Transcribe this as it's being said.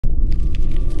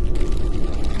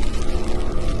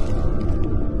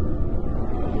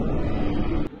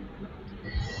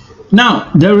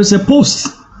Now, there is a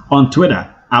post on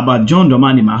Twitter about John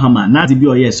Dramani Mahama, not to be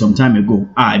a year some time ago.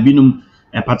 I've been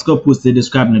a particular post they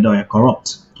described a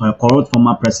corrupt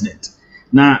former president.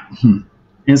 Now,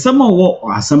 in some of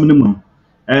what some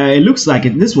it looks like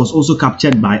this was also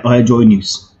captured by Joy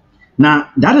News. Now,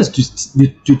 that is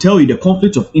to tell you the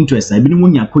conflict of interest.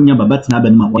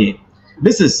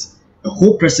 This is a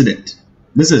whole president.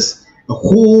 This is a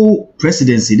whole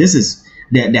presidency. This is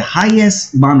the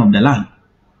highest man of the land.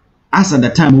 As at the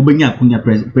time,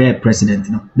 president,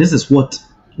 this is what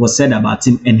was said about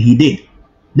him, and he did.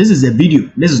 This is a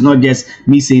video. This is not just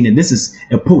me saying it. This is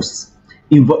a post,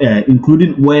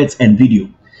 including words and video.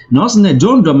 Now, also,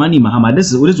 John Dramani Mahama,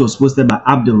 this was posted by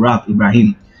Abdul Raf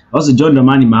Ibrahim. Also, John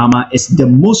Dramani Mahama is the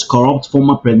most corrupt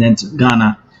former president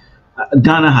Ghana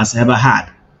has ever had.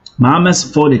 Mahama's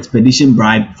Ford expedition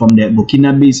bribe from the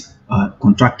Burkina-based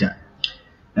contractor.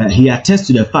 He attests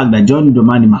to the fact that John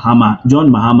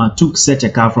Mahama took such a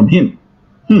car from him.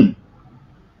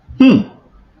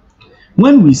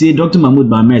 When we say Dr. Mahmoud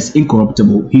Bawumia is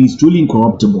incorruptible, he is truly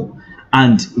incorruptible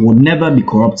and will never be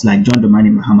corrupt like John Dramani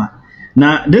Mahama.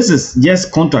 Now, this is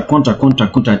just contract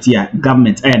here,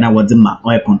 government,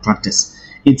 or contractors.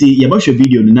 It's a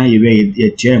video now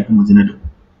you chair.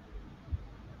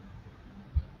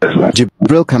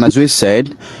 Jibril Kanazwe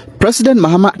said, President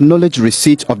Mahama acknowledged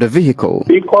receipt of the vehicle.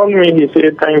 He called me, he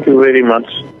said, thank you very much.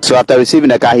 So after receiving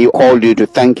the car, he called you to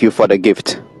thank you for the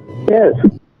gift? Yes.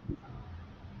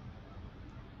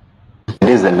 It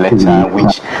is a letter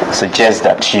which suggests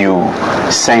that you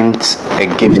sent a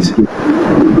gift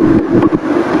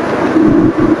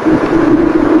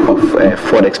of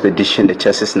Ford Expedition. The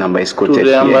chassis number is quoted to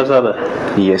the here. ambassador.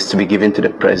 Yes, to be given to the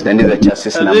president. This is the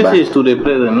chassis number. This is to the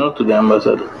president, not to the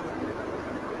ambassador.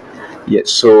 Yes,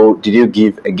 so did you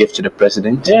give a gift to the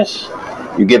president? Yes.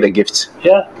 You gave a gift?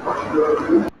 Yeah.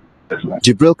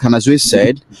 Jibril Kanazwe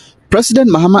said, President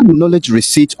Mahama acknowledged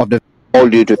receipt of the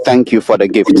called you to thank you for the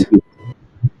gift.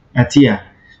 Atia,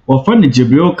 or friend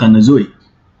Jibril Kanazwe.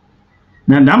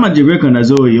 Now, Dama Jibril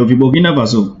Kanazwe of Burkina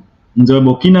Faso, the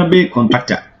Burkina Bay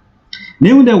contractor.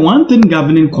 Now, the one thing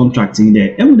governing contracting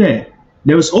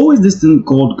there is always this thing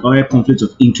called conflict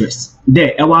of interest.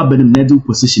 There, our beneficial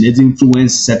position it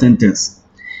influence certain things.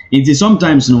 It is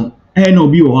sometimes no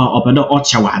be or upper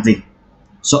ochawade.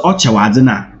 So ochawade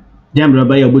na them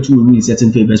rabbi able to win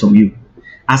certain favors from you.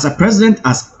 As a president,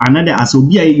 as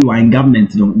OBI, you are in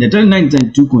government, the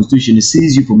 1992 constitution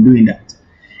sees you from doing that.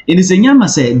 In the Senyama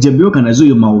say, Jibril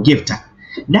Kanazwe ma gifter.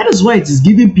 That is why it is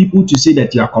giving people to say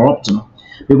that you are corrupt,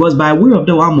 because by way of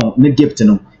the one more gift,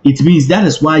 it means that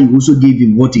is why you also gave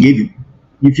him what you gave him.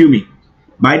 You feel me?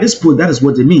 By this post, that is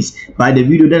what it means. By the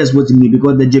video, that is what it means,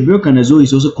 because the Jibril Kanazwe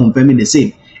is also confirming the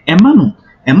same. A man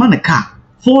a car,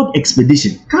 Ford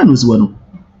Expedition. Car knows one.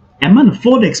 A man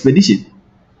Ford Expedition.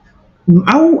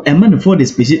 How a man Ford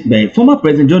Expedition by former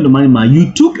President John Dramani Mahama,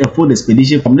 you took a Ford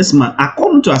Expedition from this man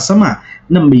according to Asama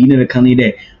number in the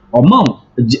Canada or Mount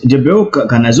Jibril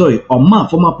Kanazwe or man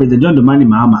former President John Dramani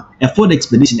Mahama, a Ford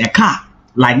Expedition, a car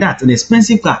like that, an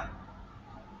expensive car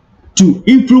to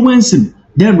influence him.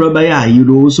 Then Rabbi, you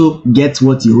also get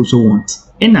what you also want.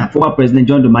 And now former President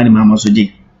John Dramani Mahama also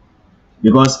did,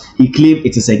 because he claimed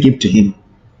it is a gift to him.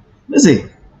 Listen,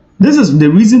 this is the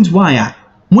reasons why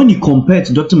when you compare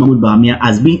to Dr. Mahmoud Bawumia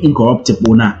as being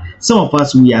incorruptible now, some of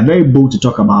us, we are very bold to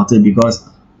talk about it, because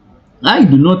I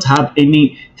do not have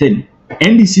anything.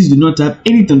 NDCs do not have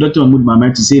anything Dr. Mahmoud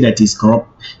Bawumia to say that he's corrupt.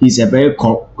 He's a very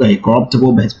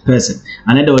corruptible person.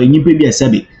 Another you be a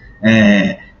sabi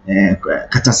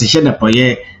katasishena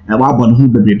poye wabon hu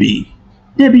bebrebe.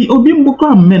 There be obi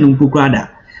mbokra men mpokrada.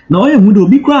 Now I would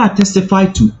obi kra testify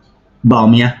to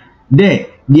Bawumia. They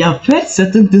have heard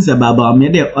certain things about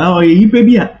Bawumia.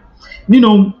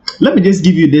 Let me just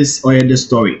give you this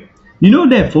story.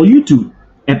 That for you to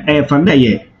from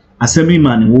there,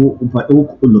 assemblyman who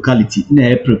locality in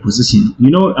a preposition.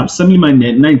 Assemblyman in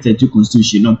the 1992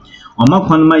 constitution.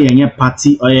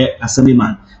 Party or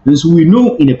assemblyman. So we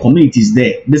know in the communities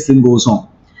there, this thing goes on.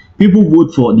 People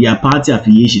vote for their party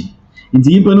affiliation. In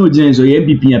the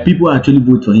BP, people actually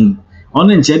vote for him. On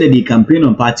that they campaign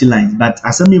on party lines, but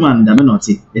assemblyman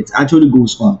it actually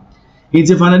goes on. It's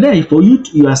a fun day for you.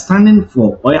 You are standing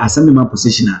for or assemblyman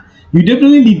position. You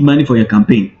definitely need money for your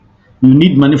campaign. You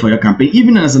need money for your campaign,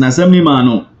 even as an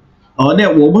assemblyman. Or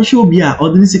that Wobosho be a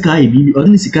ordinary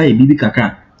bibi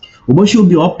kaka. Wobosho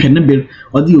be up penable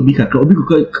or the Obika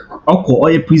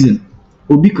or a prison.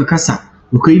 Obika Kasa,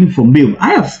 okay, from bail.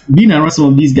 I have been around some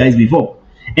of these guys before.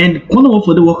 And for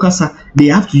the workers, they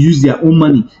have to use their own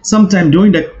money. Sometimes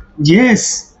during that,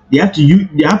 yes, they have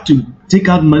to take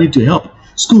out money to help.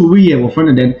 school we here, friend,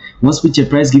 and then one speech a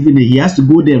prize given, he has to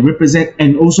go there and represent,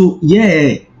 and also, yeah,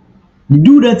 they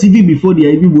do that even before they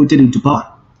are even voted into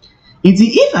power.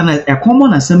 If a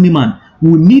common assemblyman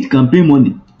will need campaign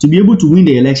money to be able to win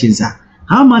the elections,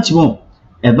 how much more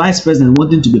a vice president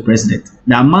wanting to be president?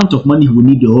 The amount of money he will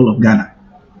need the whole of Ghana.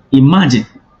 Imagine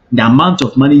the amount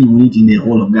of money he will need in the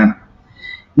whole of Ghana.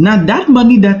 Now that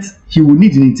money that he will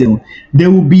need in it, there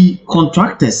will be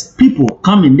contractors, people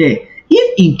coming there.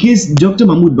 If in case Dr.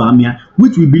 Mahmoud Bawumia,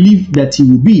 which we believe that he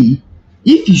will be,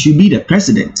 if he should be the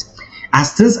president,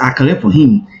 as things are clear for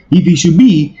him, if he should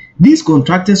be, these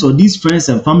contractors or these friends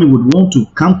and family would want to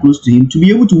come close to him to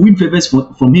be able to win favors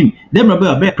from him. Then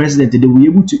Rabbi a president, they will be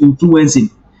able to influence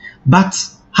him. But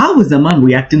how is the man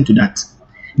reacting to that?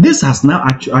 This has now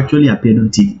actually appeared on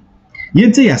TV.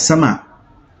 Yente Yasama,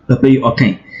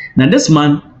 okay. Now this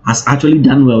man has actually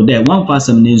done well there. One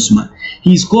person named Suma.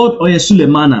 He is called Oye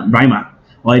Sulemana Brima,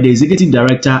 or the executive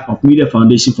director of Media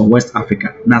Foundation for West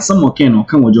Africa. Now some okay no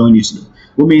can join you.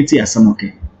 We may say some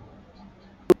okay.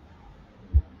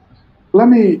 Let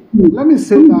me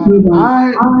say that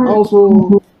I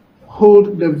also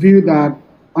hold the view that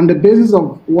on the basis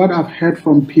of what I've heard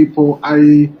from people,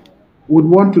 I would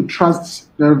want to trust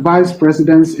the vice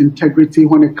president's integrity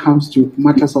when it comes to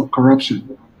matters of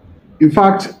corruption. In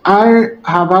fact, I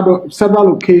have had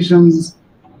several occasions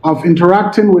of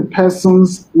interacting with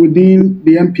persons within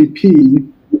the MPP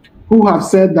who have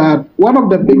said that one of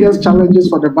the biggest challenges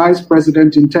for the vice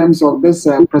president in terms of this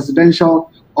presidential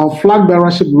or flag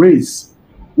bearership race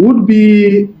would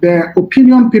be the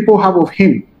opinion people have of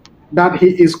him, that he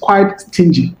is quite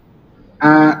stingy.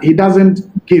 He doesn't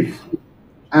give.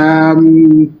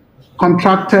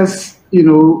 Contractors,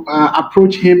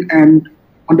 approach him, and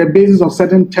on the basis of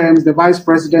certain terms, the vice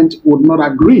president would not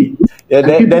agree. Yeah,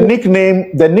 the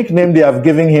nickname they have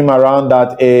given him around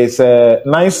that is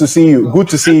nice to see you, good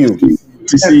to see you.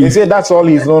 They say that's all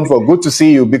he's known for, good to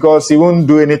see you, because he won't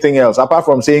do anything else apart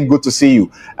from saying good to see you.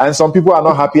 And some people are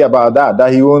not happy about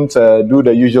that he won't do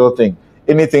the usual thing,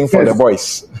 anything for the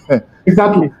boys.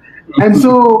 Exactly. And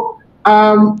so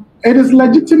it is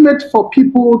legitimate for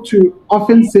people to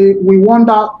often say, we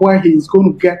wonder where he's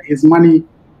going to get his money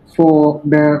for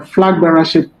the flag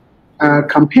bearership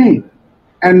campaign.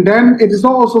 And then it is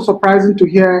also surprising to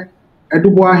hear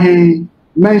Edubuahe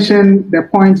mention the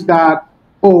point that,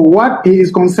 what he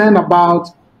is concerned about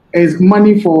is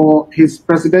money for his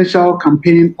presidential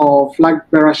campaign or flag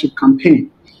bearership campaign.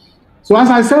 So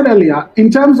as I said earlier, in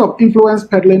terms of influence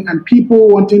peddling and people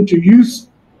wanting to use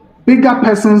bigger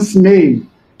person's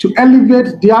name to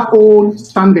elevate their own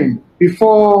standing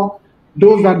before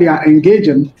those that they are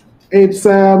engaging, it's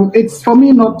for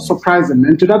me not surprising.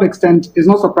 And to that extent, it's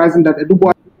not surprising that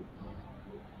Edubuahe.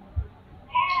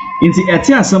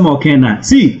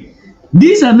 See,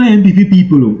 these are not MPP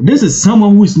people. This is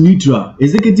someone who is neutral,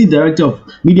 executive director of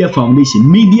Media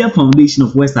Foundation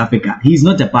of West Africa. He's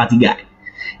not a party guy,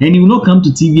 and he will not come to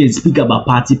TV and speak about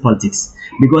party politics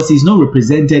because he's not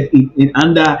represented in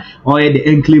under or the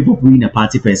enclave of being a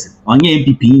party person. On your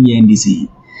MPP in your NDC,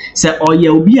 say, oh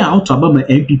yeah, will be out to about my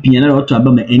MPP and out to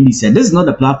about my NDC. This is not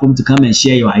the platform to come and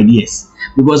share your ideas,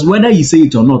 because whether you say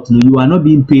it or not, you are not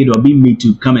being paid or being made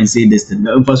to come and say this thing.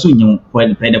 For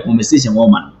the conversation,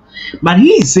 woman. But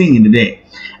he is saying in the day,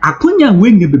 Akunya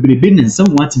when you be been and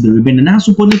someone to be been and now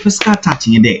supposed to start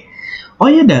touching a day. Or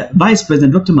yeah, the Vice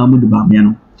President Dr. Mahmoud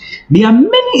Bawumia. There are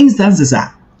many instances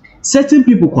certain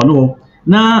people call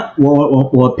now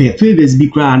or pay favors be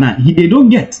crying they don't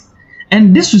get.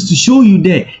 And this was to show you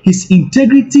there his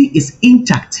integrity is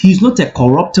intact. He is not a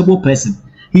corruptible person.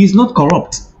 He is not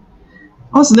corrupt.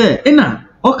 Also there,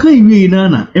 okay, we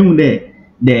nana, and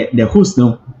the host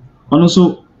no, and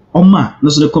also. Oma, no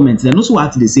so the comments, and also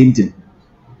what the same thing.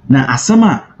 Now,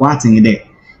 Asama, watching there.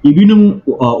 If you know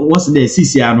what's the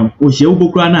Siciano, or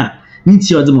Shebokrana,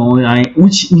 which other one,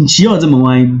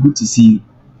 good to see you.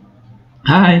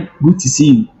 Hi, good to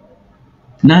see you.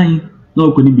 Nine,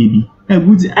 no, couldn't baby. I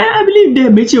believe they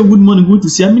make you good morning, good to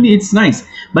see. I mean, it's nice,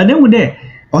 but then we're there.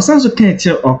 Or sounds okay,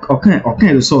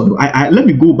 okay, so I let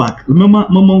me go back. Remember,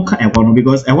 Mama,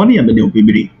 because I want to hear the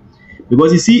baby.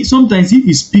 Because you see, sometimes if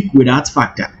you speak with that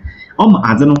factor,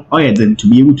 I don't know, to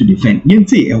be able to defend.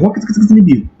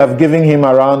 I've given him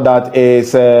around that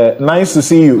is nice to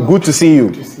see you, good to see you.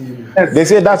 Yes. They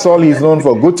say that's all he's known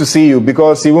for, good to see you,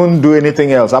 because he won't do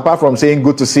anything else apart from saying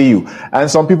good to see you. And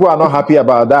some people are not happy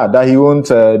about that he won't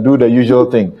do the usual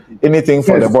thing, anything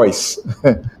for the boys.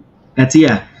 That's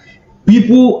here.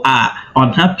 People are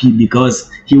unhappy because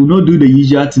he will not do the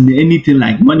usual thing, anything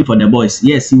like money for the boys.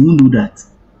 Yes, he won't do that.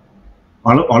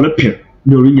 All up here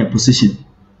during your position,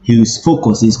 he is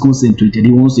focused, he is concentrated,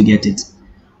 he wants to get it.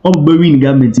 in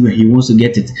government where he wants to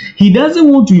get it. He doesn't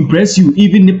want to impress you,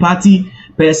 even the party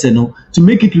person, to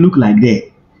make it look like there.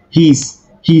 He's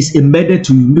embedded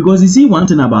to you because you see one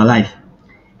thing about life.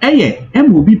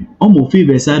 MOB almost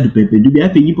favor side to paper. Do be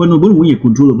happy you no when you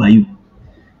control over you.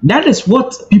 That is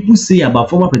what people say about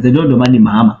former President Bawumia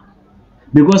Mahama.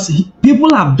 Because people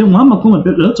have done a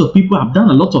lot of people have done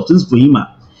a lot of things for him.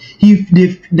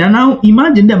 Now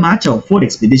imagine the match of Ford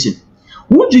Expedition.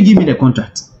 Would you give me the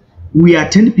contract? We are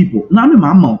 10 people. Now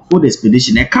I'm a for the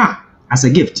expedition, a car as a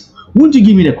gift. Would you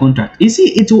give me the contract? You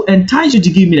see, it will entice you to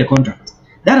give me the contract.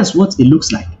 That is what it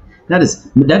looks like. This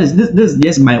is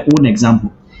just my own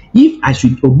example. If I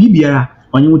should obibiara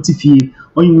on you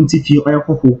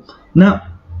now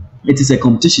it is a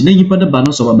competition. Then you put the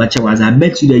balance of a bachelor. I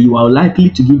bet you that you are likely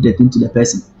to give the thing to the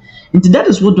person. And that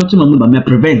is what Dr. Mahama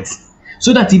prevents,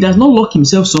 so that he does not lock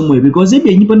himself somewhere. Because if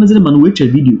you watch a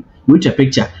video, watch a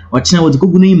picture, or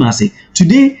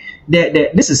today,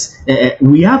 this is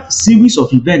we have series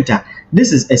of events.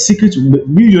 This is a secret.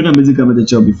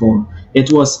 Before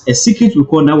it was a secret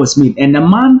record that was made, and the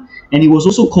man, and he was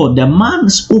also called. The man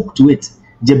spoke to it.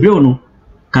 Jebriono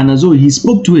Kanazo, he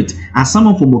spoke to it as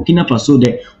someone from Burkina Faso.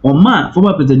 There, or man,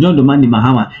 former President John Dramani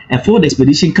Mahama, a Ford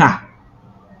Expedition car.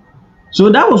 So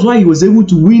that was why he was able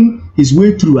to win his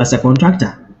way through as a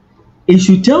contractor. It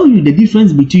should tell you the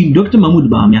difference between Dr. Mahmoud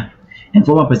Bawumia and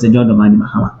former President John Dramani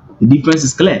Mahama. The difference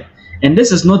is clear. And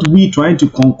this is not we trying to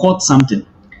concoct something.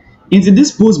 In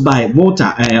this post by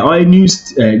Volta, Oil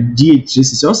News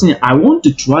GH3, saying, I want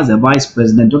to trust the Vice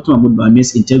President Dr. Mahmoud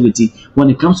Bawumia's integrity when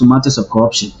it comes to matters of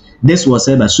corruption. This was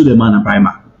said by Suleiman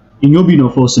Abrahima. In your being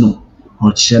of force, no,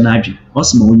 or Chenadi, or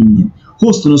small union.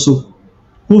 Host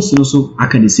also, I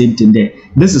can the same thing there.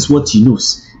 This is what he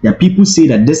knows. That people say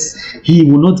that he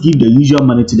will not give the usual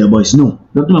money to the boys. No,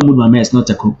 Dr. Mahmoud Bawumia is not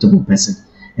a corruptible person.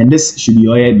 And this should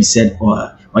be said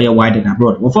or wide and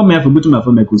abroad. Well, for me, I forgot my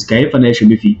phone because I should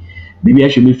be maybe I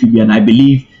should be free, and I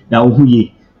believe that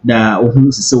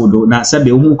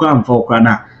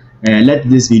let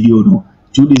this video know.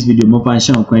 Through this video, more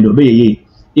function kind of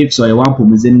if so, I want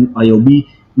pomazin or you'll be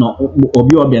no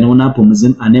obi and one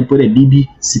pomazin and then put a BB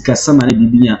Sikasama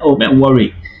BB. Oh, don't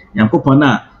worry.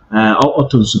 Yankopana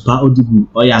auto super audible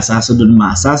or ya assassin don't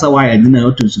mass. Sasa why I didn't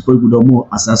auto super good or more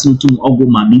assassin to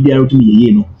Ogoma BB to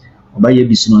me, no, or by a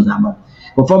bisino damo.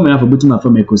 Before me, I have a bit of my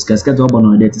phone because casket or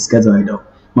bonnet is scheduled.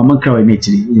 Mama crowd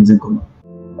naturally in the